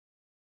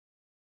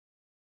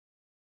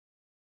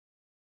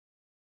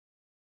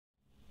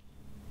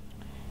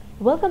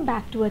Welcome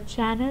back to our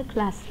channel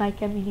ClassFly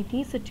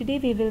community. So today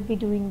we will be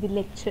doing the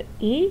lecture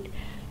 8,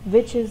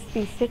 which is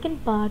the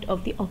second part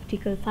of the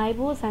optical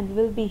fibers, and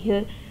we'll be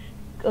here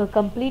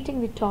completing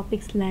the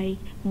topics like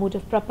mode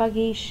of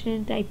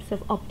propagation, types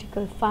of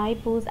optical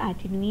fibers,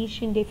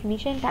 attenuation,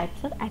 definition,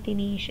 types of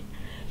attenuation.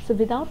 So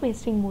without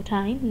wasting more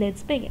time,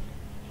 let's begin.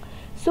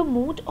 So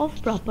mode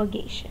of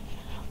propagation.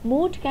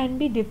 Mode can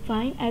be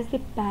defined as the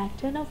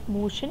pattern of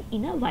motion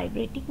in a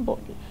vibrating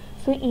body.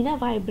 So in a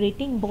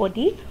vibrating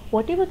body,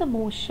 whatever the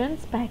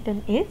motion's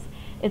pattern is,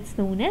 it's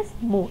known as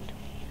mode.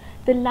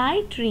 The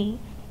light ray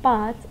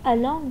paths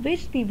along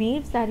which the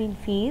waves are in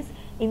phase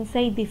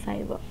inside the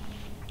fiber.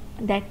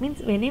 That means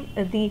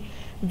whenever the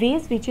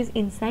waves which is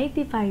inside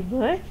the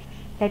fiber,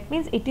 that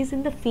means it is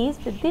in the phase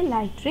with the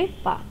light ray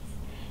paths.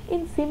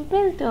 In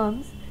simple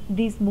terms,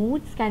 these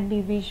modes can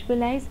be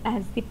visualized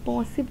as the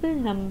possible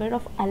number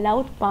of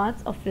allowed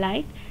paths of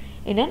light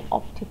in an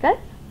optical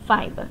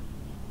fiber.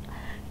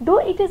 Though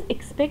it is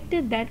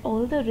expected that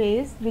all the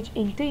rays which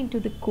enter into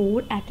the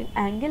core at an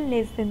angle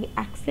less than the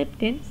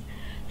acceptance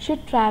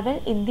should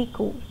travel in the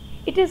core,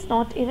 it is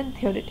not even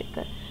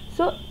theoretical.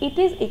 So it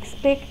is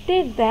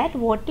expected that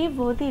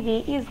whatever the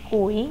ray is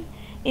going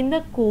in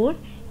the core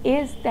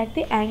is that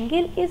the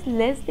angle is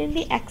less than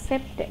the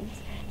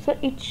acceptance. So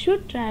it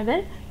should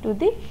travel to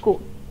the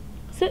core.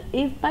 So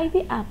if by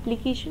the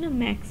application of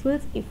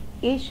Maxwell's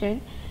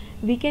equation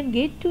we can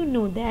get to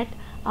know that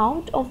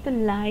out of the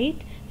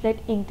light that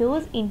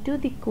enters into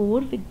the core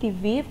with the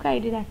wave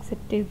guided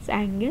acceptance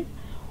angle,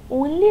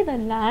 only the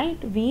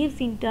light waves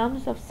in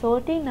terms of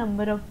certain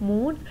number of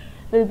modes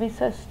will be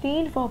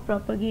sustained for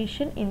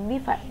propagation in the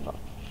fiber.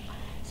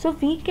 So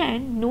we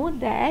can know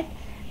that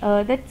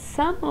that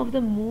some of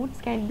the modes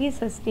can be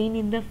sustained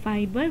in the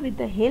fiber with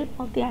the help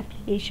of the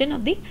application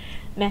of the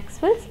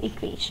Maxwell's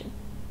equation.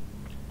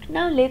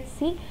 Now let's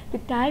see the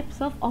types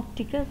of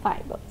optical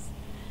fibers.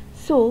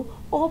 So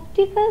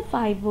optical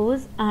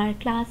fibers are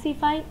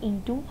classified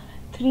into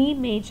three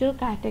major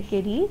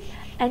categories,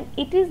 and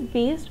it is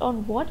based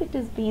on what? It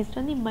is based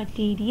on the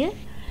material.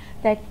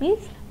 That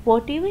means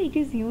whatever it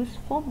is used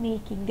for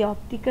making the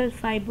optical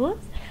fibers,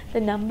 the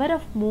number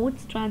of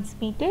modes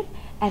transmitted,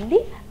 and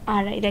the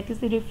RI, that is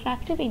the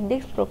refractive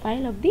index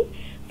profile of the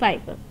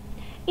fiber.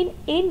 In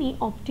any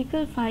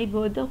optical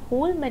fiber, the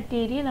whole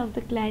material of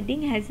the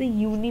cladding has a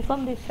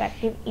uniform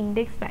refractive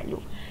index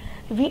value.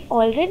 We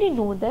already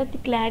know that the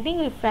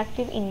cladding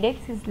refractive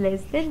index is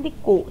less than the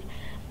core,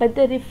 but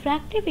the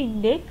refractive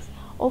index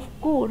of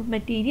core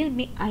material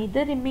may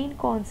either remain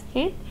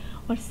constant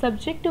or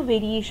subject to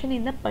variation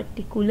in a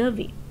particular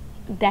way.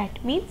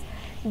 That means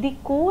the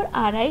core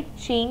RI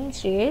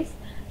changes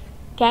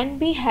can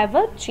be have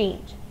a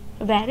change,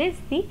 whereas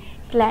the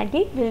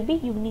cladding will be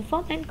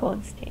uniform and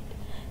constant.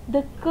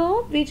 The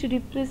curve which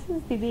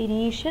represents the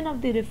variation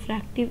of the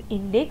refractive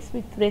index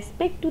with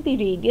respect to the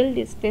radial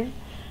distance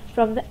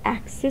from the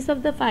axis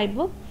of the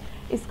fiber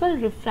is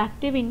called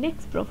refractive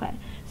index profile.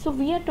 So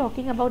we are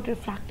talking about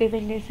refractive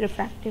index.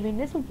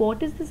 So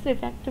what is this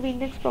refractive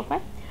index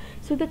profile?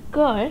 So the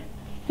curve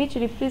which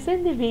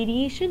represents the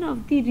variation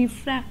of the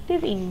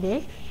refractive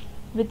index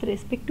with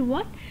respect to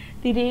what?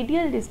 The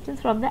radial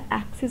distance from the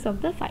axis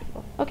of the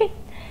fiber. Okay.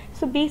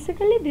 So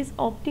basically this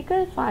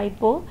optical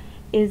fiber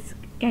is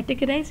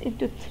categorized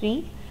into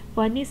three.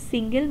 One is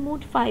single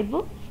mode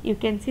fiber, you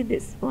can see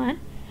this one.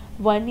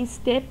 One is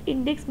step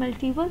index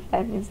multimode,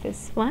 that means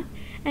this one,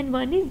 and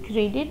one is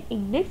gradient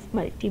index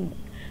multimode.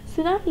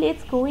 So now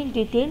let's go in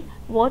detail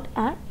what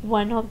are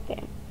one of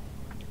them.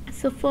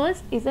 So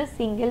first is a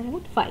single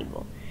mode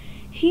fiber.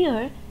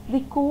 Here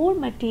the core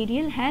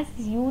material has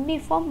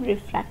uniform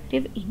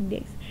refractive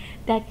index.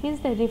 That means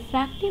the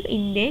refractive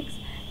index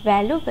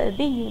value will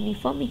be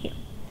uniform here.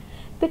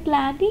 The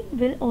cladding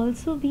will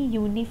also be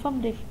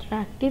uniform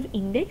refractive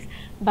index,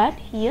 but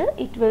here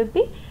it will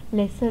be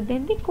lesser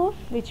than the core,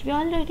 which we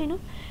already know.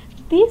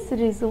 This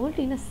result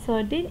in a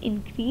sudden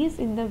increase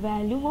in the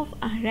value of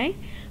RI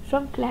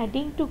from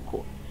cladding to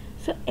core.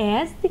 So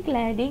as the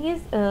cladding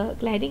is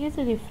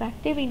a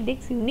refractive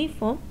index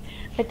uniform,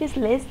 that is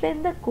less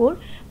than the core,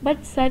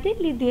 but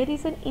suddenly there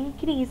is an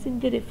increase in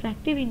the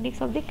refractive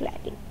index of the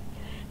cladding.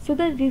 So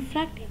the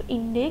refractive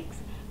index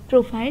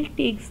profile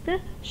takes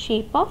the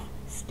shape of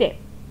step.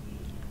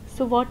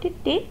 So what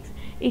it takes?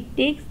 It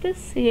takes the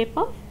shape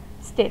of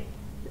step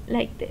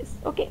like this.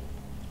 Okay,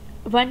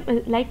 one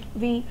like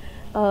we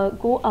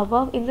go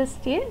above in the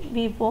stair,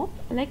 we walk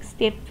like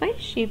stepwise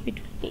shape it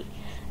will take.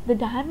 The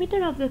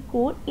diameter of the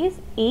core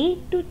is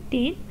 8 to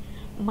 10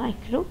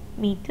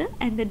 micrometer,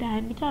 and the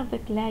diameter of the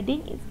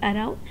cladding is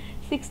around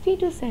 60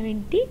 to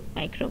 70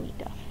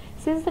 micrometer.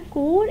 Since the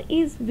core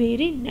is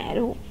very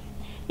narrow,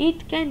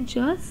 it can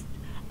just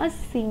a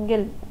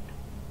single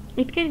mode.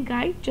 It can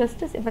guide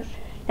just a single.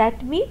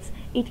 That means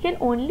it can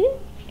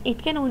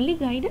only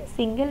guide a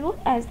single mode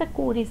as the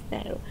core is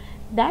narrow.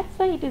 That's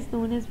why it is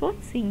known as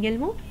what? Single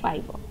mode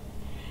fiber.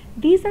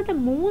 These are the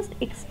most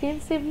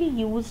extensively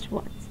used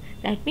ones.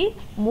 That means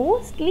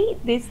mostly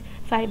these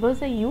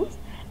fibers are used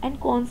and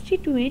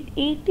constitute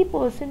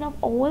 80% of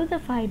all the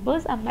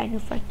fibers are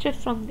manufactured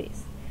from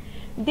this.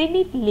 they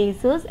need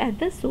lasers at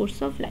the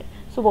source of light.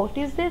 So what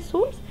is their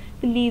source?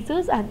 The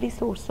lasers are the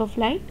source of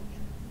light.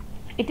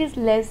 It is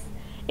less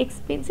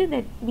expensive,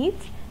 that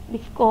means the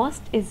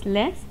cost is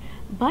less,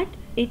 but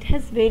it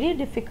has very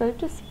difficult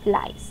to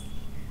splice.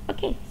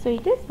 Okay, so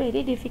it is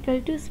very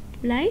difficult to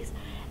splice,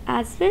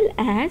 as well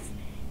as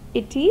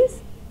it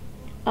is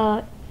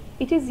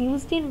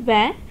used in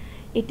where?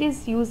 It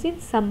is used in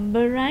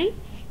submarine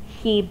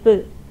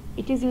cable.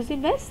 It is used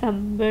in where?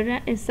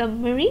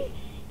 Submarine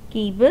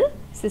cable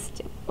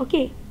system.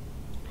 Okay.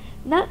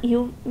 Now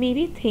you may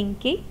be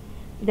thinking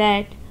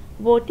that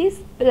what is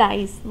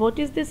splice? What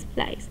is this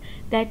splice?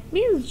 That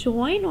means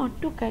join or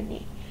to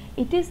connect.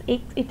 It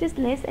is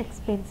less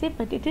expensive,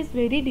 but it is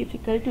very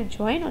difficult to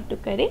join or to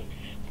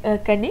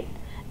connect,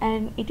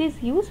 and it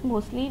is used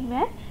mostly in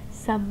where?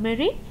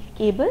 Submarine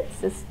cable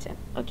system.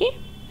 Okay.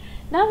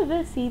 Now we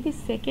will see the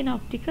second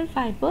optical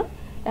fiber,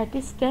 that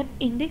is step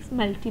index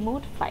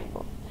multimode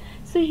fiber.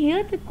 So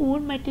here the core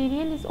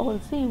material is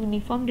also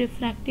uniform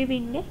refractive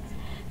index.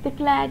 The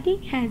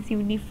cladding has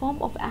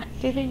uniform of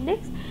active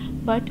index,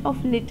 but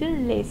of little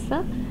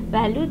lesser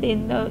value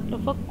than the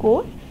of a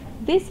core.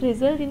 This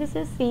result is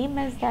the same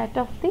as that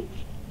of the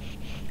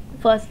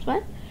first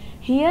one.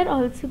 Here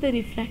also the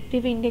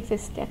refractive index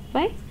is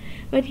stepwise,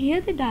 but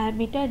here the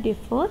diameter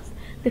differs.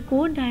 The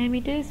core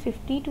diameter is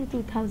 50 to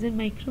 2000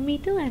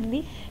 micrometer and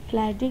the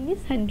cladding is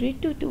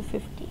 100 to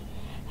 250.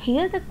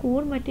 Here the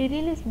core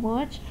material is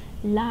much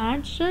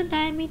larger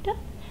diameter,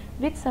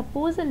 which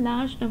suppose a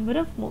large number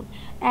of mode.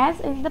 As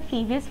in the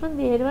previous one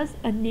there was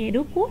a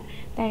narrow core,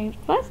 that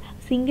was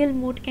single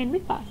mode can be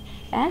passed.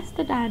 As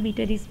the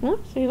diameter is more,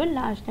 so even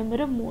large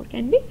number of mode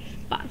can be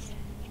passed.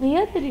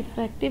 Here the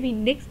refractive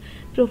index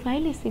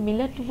profile is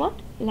similar to what?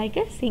 Like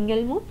a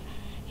single mode.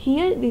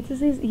 Here this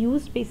is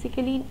used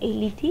basically in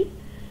LED.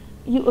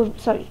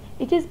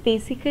 It is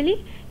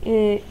basically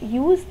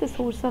use the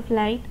source of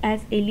light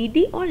as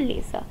LED or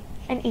laser,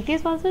 and it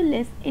is also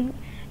less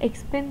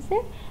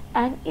expensive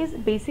and is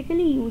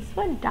basically used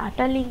for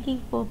data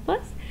linking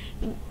purpose,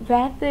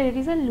 where there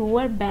is a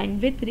lower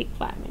bandwidth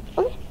requirement.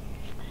 Okay,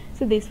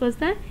 so this was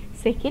the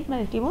second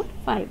multimode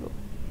fiber,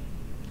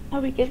 or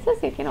we can say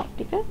second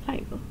optical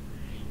fiber.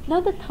 Now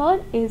the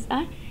third is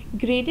a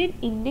graded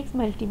index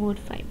multimode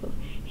fiber.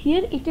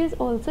 Here it is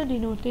also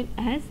denoted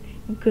as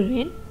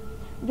grain.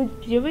 The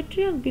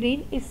geometry of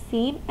grain is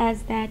same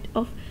as that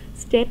of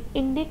step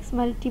index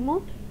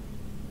multimode.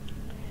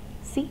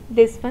 See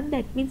this one,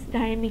 that means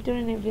diameter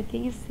and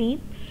everything is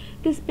same.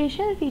 The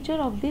special feature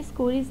of this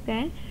core is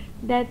that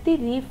the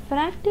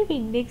refractive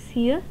index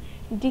here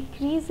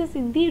decreases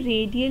in the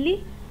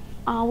radially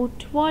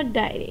outward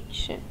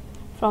direction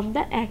from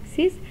the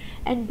axis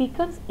and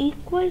becomes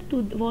equal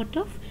to what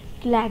of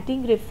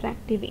cladding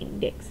refractive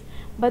index,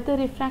 but the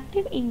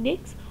refractive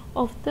index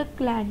of the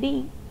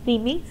cladding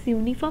remains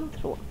uniform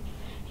throughout.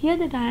 Here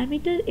the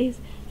diameter is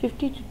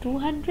 50 to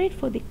 200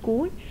 for the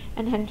core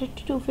and 100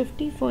 to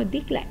 250 for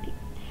the cladding.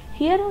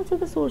 Here also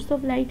the source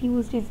of light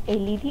used is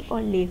LED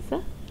or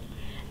laser,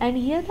 and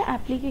here the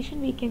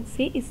application we can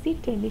say is the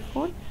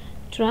telephone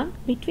trunk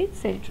between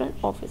central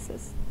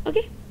offices.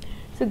 Okay,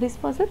 so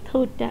this was a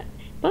third type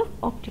of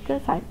optical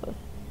fiber.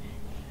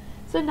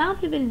 So now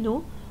we will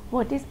know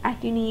what is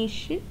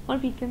attenuation, or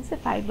we can say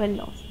fiber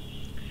loss.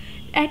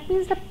 That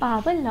means the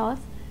power loss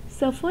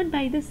suffered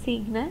by the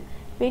signal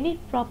when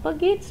it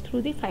propagates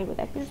through the fiber.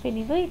 That means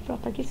whenever it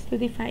propagates through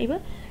the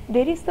fiber,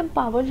 there is some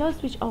power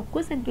loss which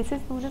occurs, and this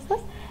is known as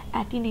what?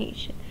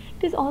 Attenuation.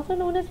 It is also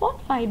known as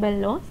what? Fiber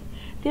loss.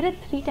 There are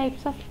three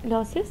types of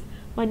losses.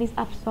 One is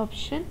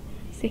absorption,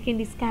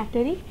 second is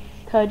scattering,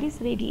 third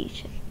is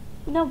radiation.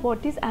 Now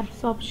what is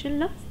absorption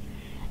loss?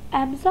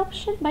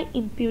 Absorption by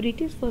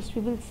impurities, first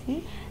we will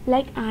see,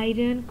 like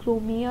iron,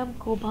 chromium,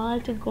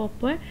 cobalt and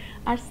copper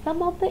are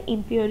some of the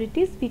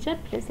impurities which are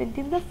present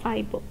in the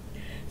fiber.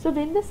 So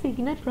when the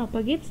signal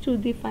propagates through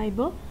the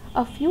fiber,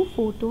 a few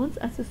photons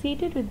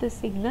associated with the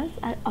signals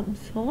are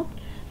absorbed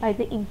by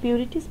the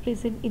impurities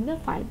present in the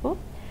fiber.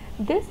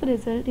 This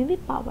results in the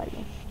power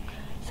loss.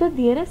 So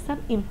there are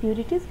some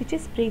impurities which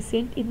is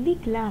present in the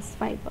glass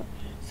fiber.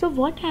 So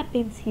what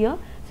happens here?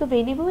 So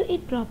whenever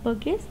it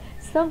propagates,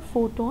 some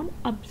photon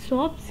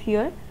absorbs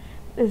here.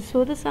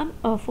 So the some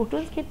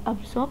photons get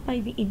absorbed by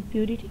the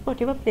impurity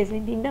whatever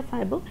present in the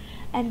fiber,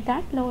 and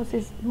that loss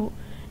is no.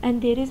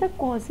 And there is a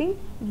causing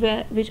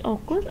which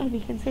occurs, or we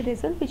can say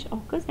result which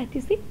occurs, that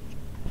is the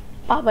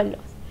power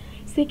loss.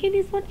 Second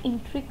is what?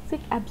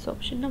 Intrinsic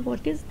absorption. Now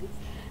what is this?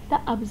 The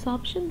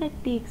absorption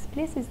that takes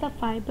place is the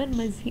fiber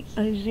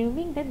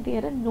assuming that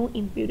there are no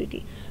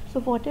impurity. So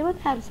whatever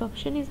the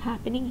absorption is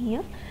happening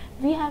here,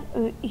 we have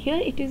here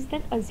it is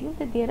then assumed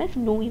that there are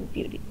no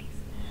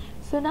impurities.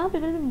 So now we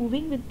will be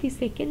moving with the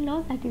second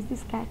loss, that is the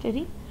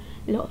scattering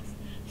loss.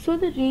 So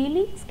the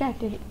Rayleigh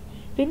scattering,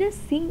 when a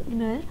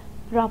signal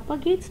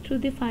propagates through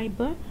the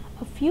fiber,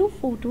 a few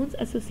photons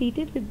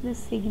associated with the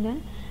signal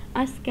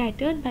are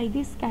scattered by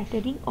the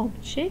scattering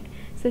object,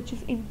 such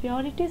as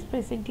impurities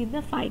present in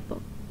the fiber.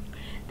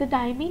 The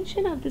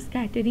dimension of the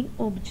scattering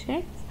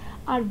objects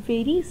are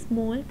very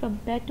small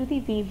compared to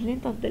the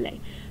wavelength of the light.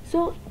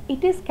 So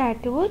it is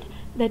scattered,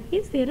 that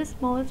means there is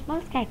small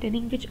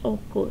scattering which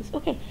occurs.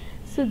 Okay,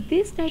 so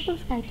this type of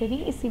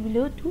scattering is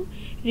similar to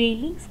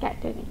Rayleigh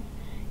scattering.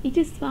 It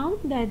is found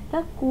that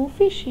the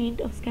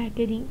coefficient of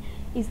scattering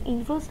is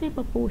inversely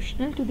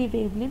proportional to the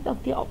wavelength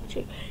of the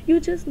object. You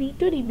just need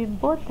to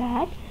remember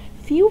that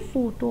few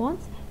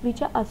photons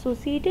which are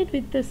associated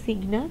with the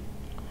signal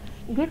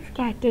get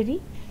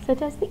scattering,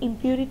 such as the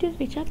impurities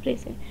which are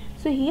present.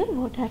 So here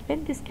what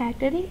happened, the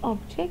scattering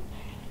object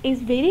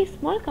is very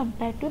small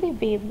compared to the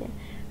wavelength.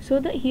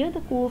 So here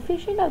the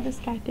coefficient of the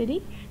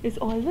scattering is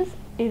always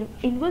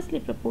inversely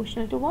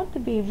proportional to what, the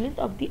wavelength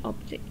of the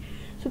object.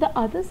 So the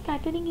other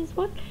scattering is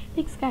what,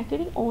 like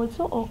scattering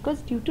also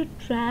occurs due to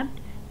trapped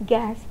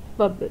gas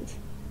bubbles.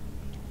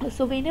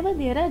 So whenever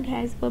there are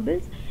gas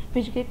bubbles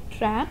which get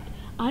trapped,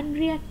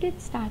 unreacted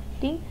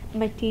starting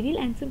material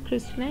and some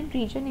crystalline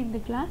region in the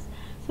glass,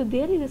 so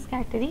there is a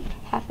scattering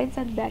happens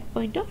at that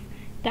point of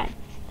time.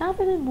 Now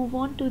we will move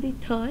on to the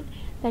third,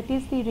 that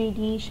is the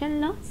radiation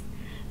loss.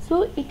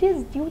 So it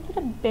is due to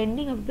the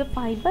bending of the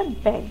fiber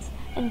bends,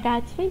 and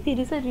that's why there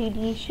is a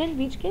radiation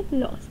which gets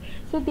lost.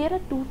 So there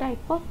are two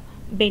types of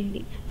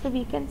bending. So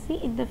we can see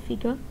in the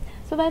figure.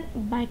 So where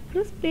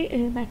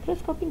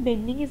macroscopic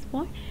bending is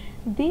what?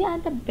 They are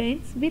the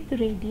bends with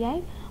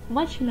radii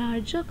much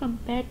larger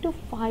compared to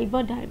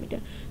fiber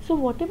diameter. So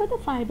whatever the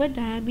fiber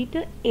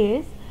diameter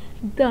is,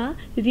 the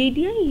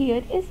radii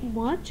here is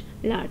much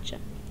larger.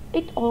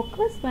 It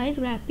occurs while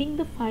wrapping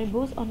the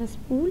fibers on a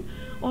spool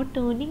or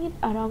turning it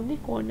around the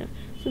corner.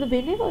 So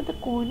whenever the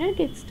corner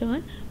gets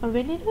turned or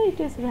whenever it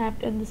is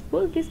wrapped on the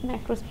spool, this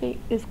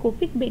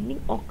macroscopic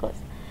bending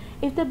occurs.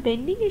 If the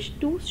bending is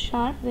too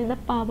sharp, then the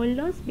power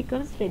loss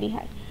becomes very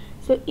high.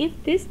 So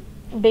if this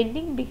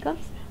bending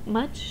becomes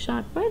much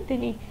sharper,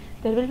 then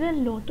there will be a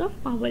lot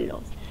of power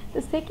loss.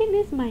 The second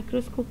is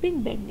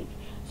microscopic bending.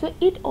 So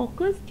it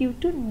occurs due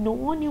to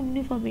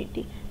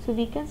non-uniformity. So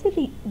we can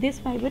see this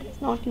fiber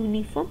is not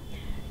uniform.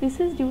 This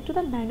is due to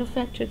the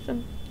manufacture,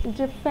 some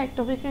defect,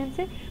 or we can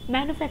say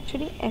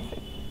manufacturing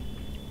effect.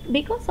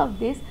 Because of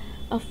this,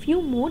 a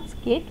few modes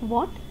get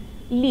what?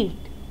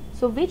 Leaked.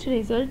 So which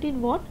result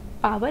in what?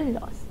 Power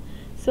loss.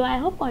 So I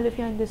hope all of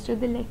you understood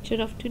the lecture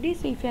of today.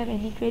 So if you have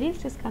any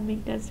queries, just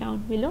comment us down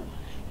below.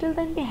 Till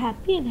then, be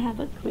happy and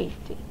have a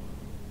great day.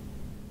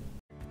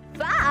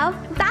 Wow,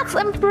 that's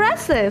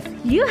impressive!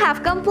 You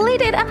have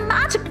completed a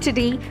magic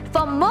today.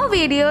 For more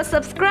videos,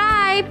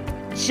 subscribe.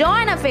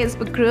 Join our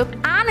Facebook group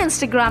and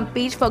Instagram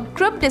page for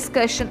group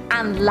discussion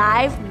and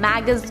live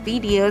magaz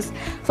videos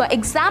for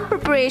exam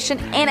preparation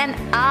in an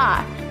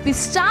hour. We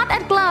start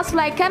at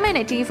ClassFly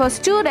community for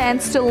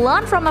students to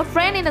learn from a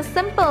friend in a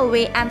simple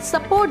way and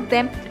support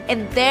them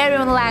in their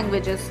own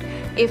languages.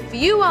 If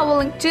you are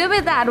willing to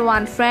be that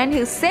one friend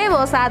who saves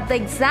us at the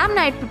exam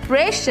night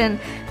preparation,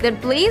 then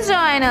please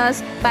join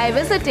us by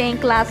visiting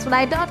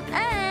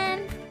classfly.in.